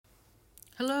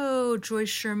Hello, Joyce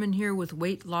Sherman here with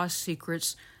Weight Loss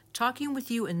Secrets, talking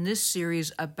with you in this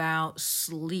series about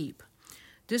sleep.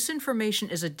 This information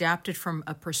is adapted from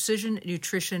a Precision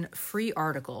Nutrition free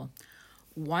article.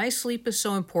 Why sleep is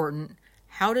so important,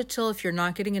 how to tell if you're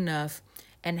not getting enough,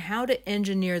 and how to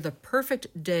engineer the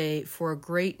perfect day for a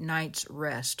great night's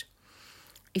rest.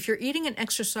 If your eating and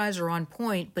exercise are on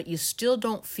point, but you still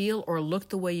don't feel or look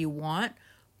the way you want,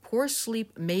 poor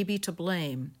sleep may be to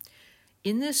blame.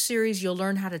 In this series, you'll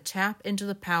learn how to tap into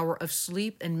the power of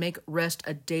sleep and make rest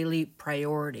a daily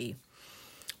priority.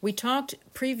 We talked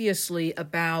previously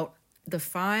about the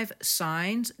 5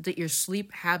 signs that your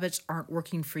sleep habits aren't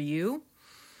working for you.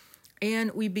 And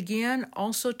we began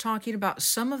also talking about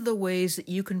some of the ways that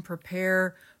you can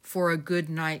prepare for a good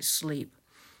night's sleep.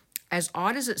 As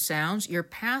odd as it sounds, your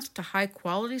path to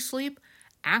high-quality sleep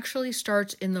actually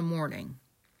starts in the morning.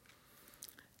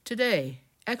 Today,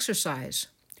 exercise.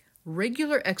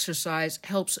 Regular exercise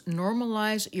helps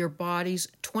normalize your body's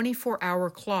 24-hour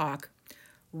clock,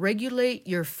 regulate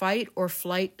your fight or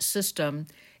flight system,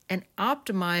 and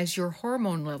optimize your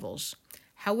hormone levels.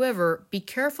 However, be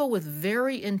careful with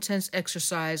very intense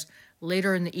exercise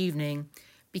later in the evening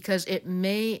because it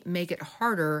may make it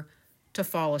harder to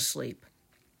fall asleep.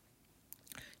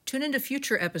 Tune into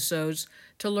future episodes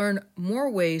to learn more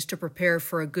ways to prepare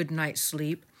for a good night's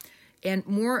sleep and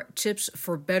more tips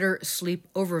for better sleep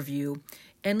overview,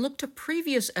 and look to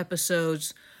previous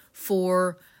episodes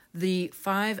for the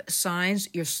 5 signs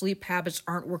your sleep habits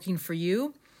aren't working for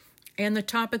you and the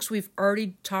topics we've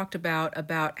already talked about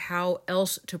how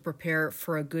else to prepare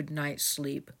for a good night's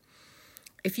sleep.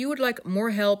 If you would like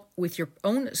more help with your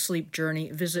own sleep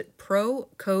journey, visit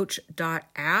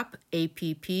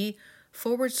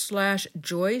procoach.app/Joyce,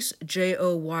 Joyce,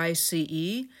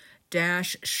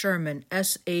 Sherman,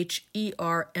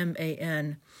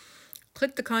 Sherman.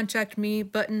 Click the Contact Me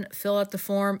button, fill out the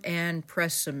form, and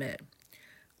press Submit.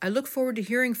 I look forward to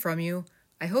hearing from you.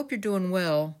 I hope you're doing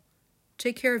well.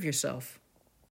 Take care of yourself.